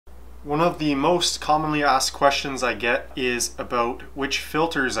One of the most commonly asked questions I get is about which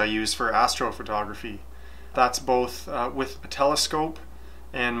filters I use for astrophotography. That's both with a telescope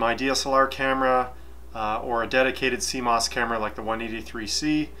and my DSLR camera or a dedicated CMOS camera like the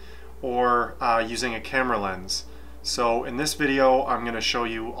 183C, or using a camera lens. So in this video I'm going to show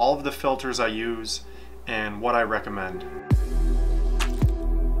you all of the filters I use and what I recommend.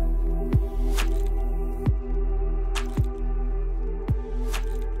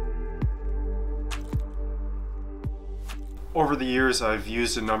 Over the years I've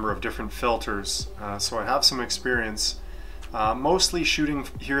used a number of different filters, so I have some experience, mostly shooting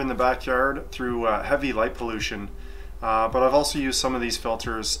here in the backyard through heavy light pollution, but I've also used some of these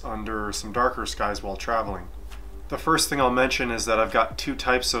filters under some darker skies while traveling. The first thing I'll mention is that I've got two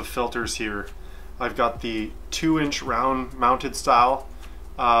types of filters here. I've got the 2-inch round mounted style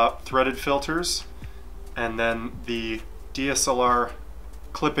threaded filters, and then the DSLR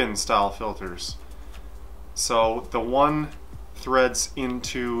clip-in style filters. So the one threads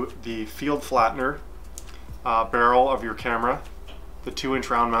into the field flattener barrel of your camera, the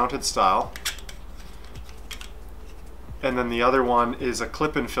 2-inch round mounted style, and then the other one is a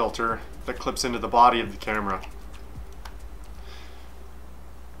clip-in filter that clips into the body of the camera.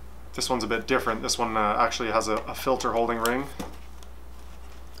 This one's a bit different. This one actually has a filter holding ring.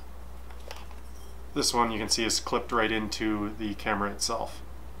 This one you can see is clipped right into the camera itself.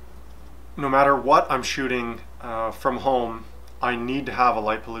 No matter what I'm shooting from home, I need to have a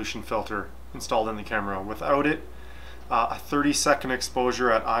light pollution filter installed in the camera. Without it, a 30-second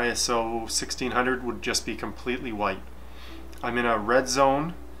exposure at ISO 1600 would just be completely white. I'm in a red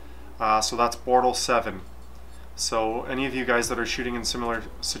zone, so that's Bortle 7. So any of you guys that are shooting in similar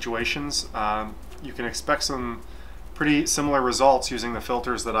situations, you can expect some pretty similar results using the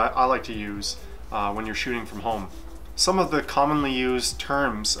filters that I like to use when you're shooting from home. Some of the commonly used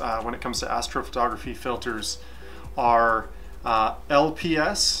terms when it comes to astrophotography filters are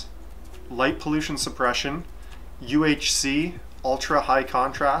LPS, light pollution suppression, UHC, ultra high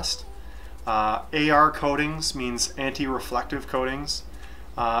contrast, AR coatings means anti-reflective coatings,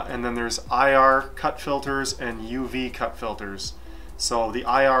 and then there's IR cut filters and UV cut filters. So the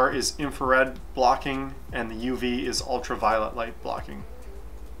IR is infrared blocking and the UV is ultraviolet light blocking.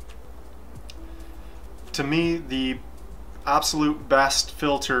 To me, the absolute best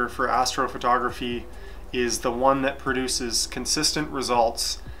filter for astrophotography is the one that produces consistent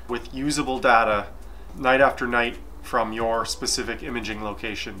results with usable data night after night from your specific imaging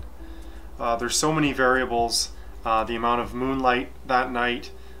location. There's so many variables, the amount of moonlight that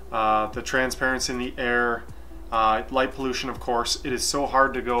night, the transparency in the air, light pollution, of course. It is so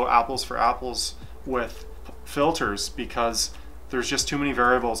hard to go apples for apples with filters because there's just too many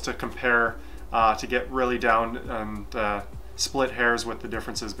variables to compare to get really down and split hairs with the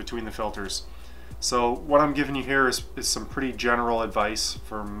differences between the filters. So what I'm giving you here is some pretty general advice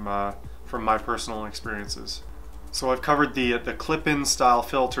from my personal experiences. So I've covered the clip-in style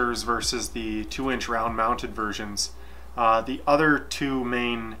filters versus the 2-inch round mounted versions. The other two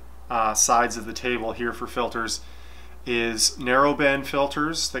main sides of the table here for filters is narrowband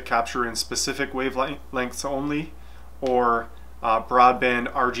filters that capture in specific wavelengths only, or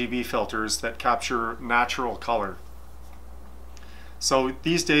broadband RGB filters that capture natural color. So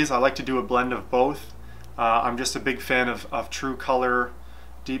these days I like to do a blend of both. I'm just a big fan of true color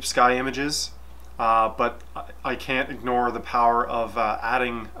deep sky images, but I can't ignore the power of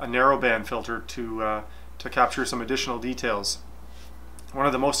adding a narrowband filter to capture some additional details. One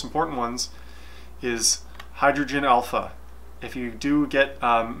of the most important ones is hydrogen alpha. If you do get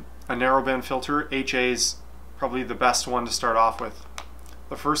a narrowband filter, HA is probably the best one to start off with.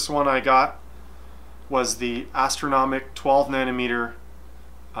 The first one I got was the Astronomik 12 nanometer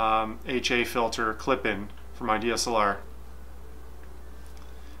HA filter clip-in for my DSLR.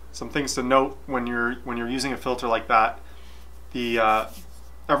 Some things to note when you're using a filter like that: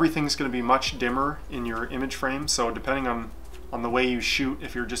 everything's going to be much dimmer in your image frame. So depending on the way you shoot,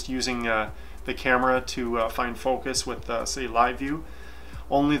 if you're just using the camera to find focus with say live view,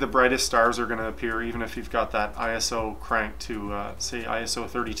 only the brightest stars are going to appear, even if you've got that ISO cranked to say ISO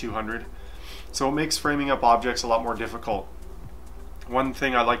 3200. So it makes framing up objects a lot more difficult. One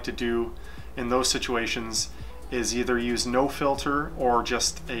thing I like to do in those situations is either use no filter or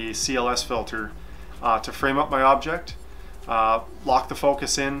just a CLS filter to frame up my object, lock the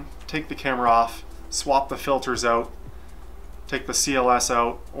focus in, take the camera off, swap the filters out, take the CLS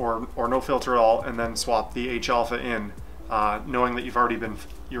out or no filter at all, and then swap the H alpha in, knowing that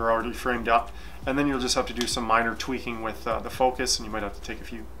you're already framed up, and then you'll just have to do some minor tweaking with the focus, and you might have to take a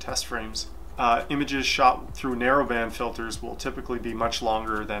few test frames. images shot through narrowband filters will typically be much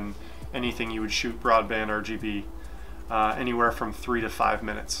longer than anything you would shoot broadband RGB, anywhere from 3 to 5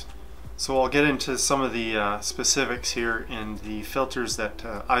 minutes. So I'll get into some of the specifics here in the filters that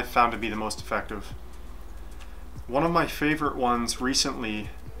I've found to be the most effective. One of my favorite ones recently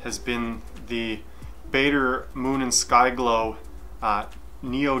has been the Baader Moon and Skyglow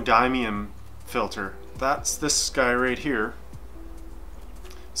neodymium filter. That's this guy right here.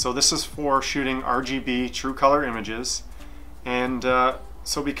 So this is for shooting RGB true color images, and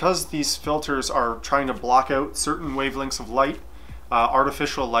so because these filters are trying to block out certain wavelengths of light,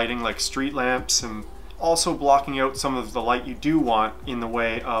 artificial lighting like street lamps, and also blocking out some of the light you do want in the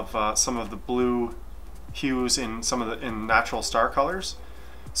way of some of the blue hues in some of the natural star colors.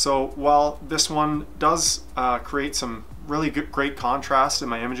 So while this one does create some really great contrast in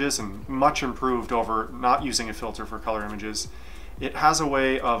my images and much improved over not using a filter for color images, it has a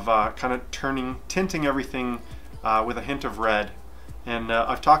way of kind of tinting everything with a hint of red. And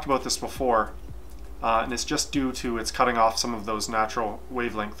I've talked about this before, and it's just due to its cutting off some of those natural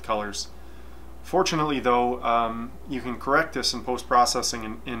wavelength colors. Fortunately though, you can correct this in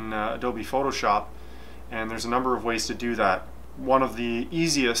post-processing in Adobe Photoshop, and there's a number of ways to do that. One of the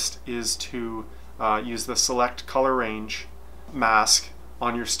easiest is to use the select color range mask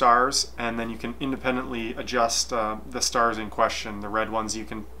on your stars, and then you can independently adjust the stars in question. The red ones, you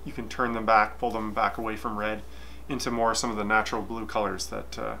can turn them back, pull them back away from red into more some of the natural blue colors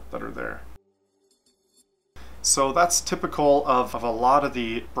that are there. So that's typical of a lot of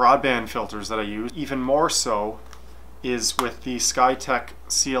the broadband filters that I use. Even more so is with the Skytech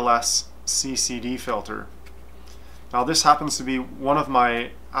CLS CCD filter. Now this happens to be one of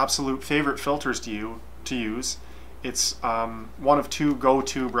my absolute favorite filters to use. It's one of two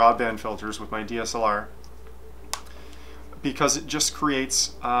go-to broadband filters with my DSLR, because it just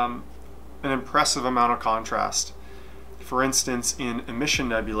creates an impressive amount of contrast. For instance, in emission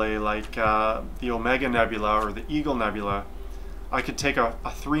nebulae like the Omega Nebula or the Eagle Nebula, I could take a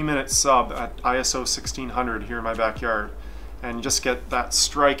 3-minute sub at ISO 1600 here in my backyard and just get that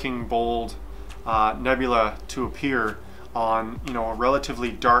striking, bold nebula to appear on, you know, a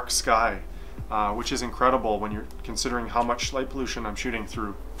relatively dark sky, which is incredible when you're considering how much light pollution I'm shooting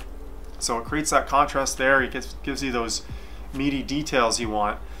through. So it creates that contrast there. It gives you those meaty details you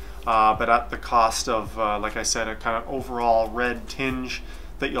want, but at the cost of, like I said, a kind of overall red tinge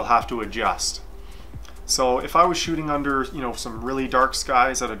that you'll have to adjust. So if I was shooting under, you know, some really dark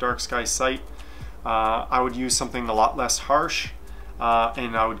skies at a dark sky site, I would use something a lot less harsh,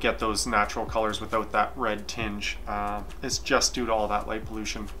 and I would get those natural colors without that red tinge. It's just due to all that light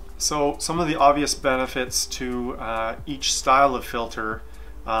pollution. So some of the obvious benefits to each style of filter,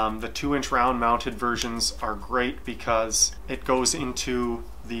 the 2-inch round mounted versions are great because it goes into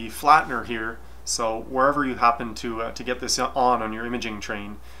the flattener here. So wherever you happen to get this on your imaging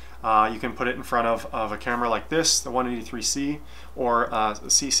train, you can put it in front of a camera like this, the 183C, or a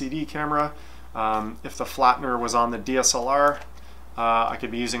CCD camera. If the flattener was on the DSLR, I could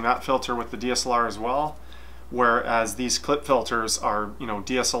be using that filter with the DSLR as well. Whereas these clip filters are, you know,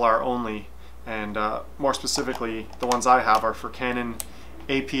 DSLR only, and more specifically, the ones I have are for Canon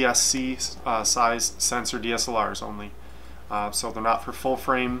APS-C size sensor DSLRs only. So they're not for full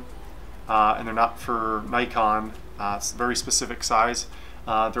frame, and they're not for Nikon. It's a very specific size.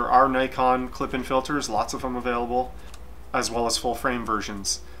 There are Nikon clip-in filters, lots of them available, as well as full frame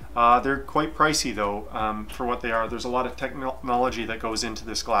versions. They're quite pricey though, for what they are. There's a lot of technology that goes into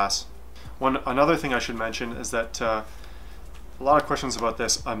this glass. Another thing I should mention is that a lot of questions about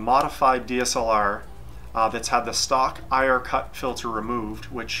this. A modified DSLR that's had the stock IR cut filter removed,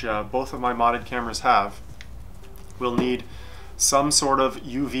 which both of my modded cameras have, will need some sort of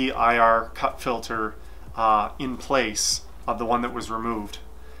UV IR cut filter in place of the one that was removed,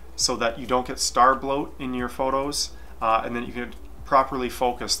 so that you don't get star bloat in your photos, and then you can properly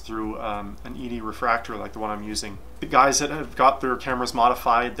focus through an ED refractor like the one I'm using. The guys that have got their cameras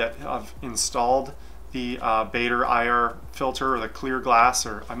modified that have installed the Baader IR filter, or the clear glass,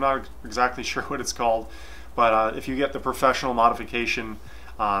 or I'm not exactly sure what it's called, but if you get the professional modification,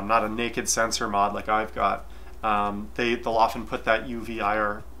 not a naked sensor mod like I've got, they'll often put that UV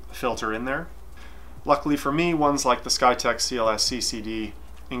IR filter in there. Luckily for me, ones like the Skytech CLS CCD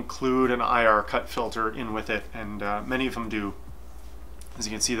include an IR cut filter in with it, and many of them do. As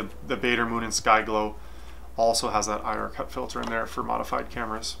you can see, the Baader Moon and Skyglow also has that IR cut filter in there for modified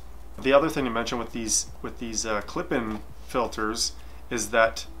cameras. The other thing to mention with these clip-in filters is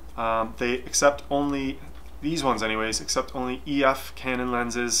that they accept only, these ones anyways, accept only EF Canon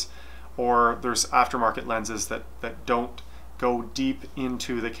lenses, or there's aftermarket lenses that don't go deep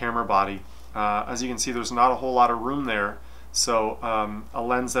into the camera body. as you can see, there's not a whole lot of room there. So a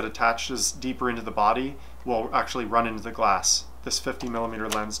lens that attaches deeper into the body will actually run into the glass. This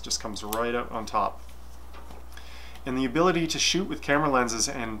 50mm lens just comes right out on top. And the ability to shoot with camera lenses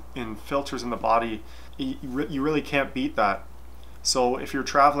and in filters in the body, you really can't beat that. So if you're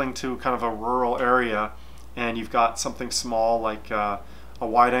traveling to kind of a rural area and you've got something small like a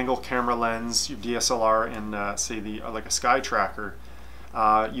wide-angle camera lens, your DSLR, and say like a sky tracker,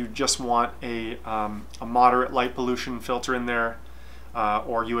 you just want a moderate light pollution filter in there,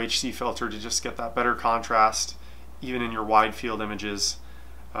 or UHC filter to just get that better contrast, even in your wide field images,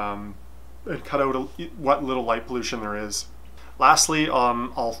 and cut out what little light pollution there is. Lastly,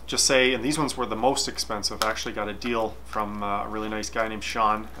 I'll just say, and these ones were the most expensive. I actually got a deal from a really nice guy named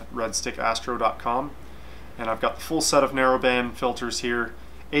Sean at redstickastro.com, and I've got the full set of narrowband filters here,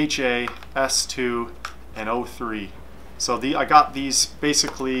 HA, S2, and O3. So I got these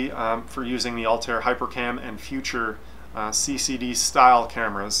basically for using the Altair Hypercam and future CCD style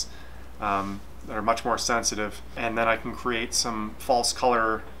cameras that are much more sensitive, and then I can create some false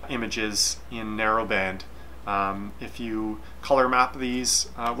color images in narrowband. If you color map these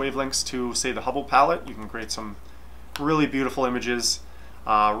wavelengths to, say, the Hubble palette, you can create some really beautiful images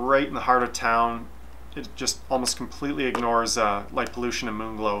right in the heart of town. It just almost completely ignores light pollution and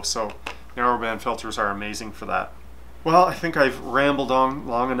moon glow, so narrowband filters are amazing for that. Well, I think I've rambled on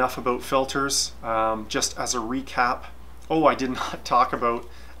long enough about filters. Just as a recap, I did not talk about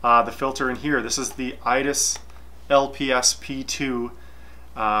the filter in here. This is the IDAS LPS-P2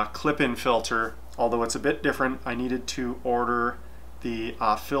 clip-in filter. Although it's a bit different, I needed to order the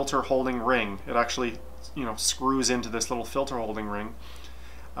filter holding ring. It actually, screws into this little filter holding ring.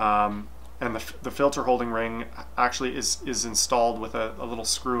 And the filter holding ring actually is installed with a little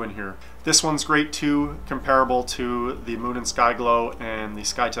screw in here. This one's great too, comparable to the Moon and Skyglow and the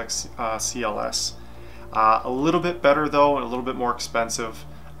Skytech CLS. A little bit better though, and a little bit more expensive.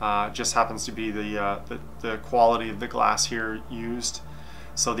 Just happens to be the quality of the glass here used.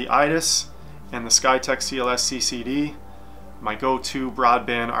 So the IDAS and the Skytech CLS CCD, my go-to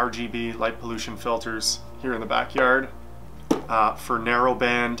broadband RGB light pollution filters here in the backyard. For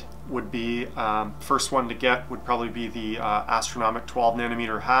narrowband would be, first one to get would probably be the Astronomik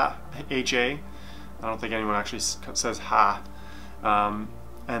 12nm HA. I don't think anyone actually says Ha.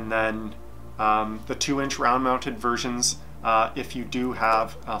 And then the 2-inch round-mounted versions, if you do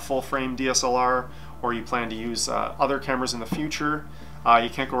have a full-frame DSLR or you plan to use other cameras in the future, you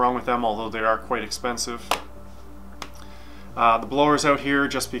can't go wrong with them, although they are quite expensive. The blowers out here,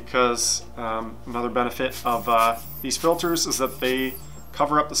 just because another benefit of these filters is that they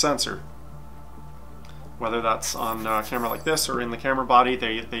cover up the sensor. Whether that's on a camera like this or in the camera body,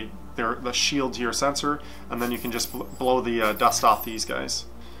 they're the shield to your sensor, and then you can just blow the dust off these guys.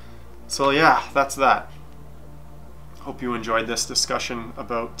 So yeah, that's that. Hope you enjoyed this discussion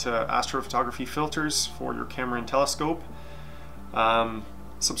about astrophotography filters for your camera and telescope.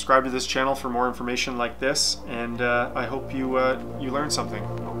 Subscribe to this channel for more information like this, and I hope you learned something.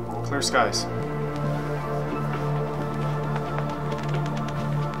 Clear skies.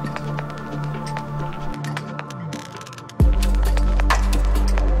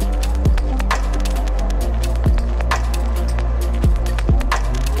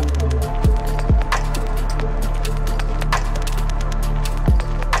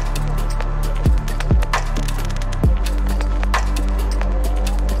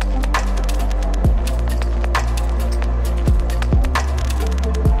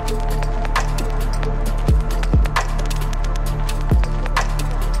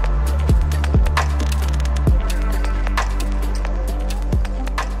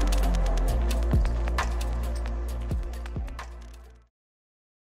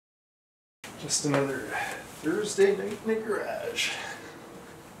 Just another Thursday night in the garage.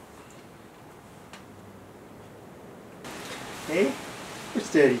 Hey,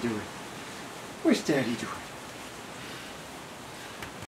 what's Daddy doing? What's Daddy doing?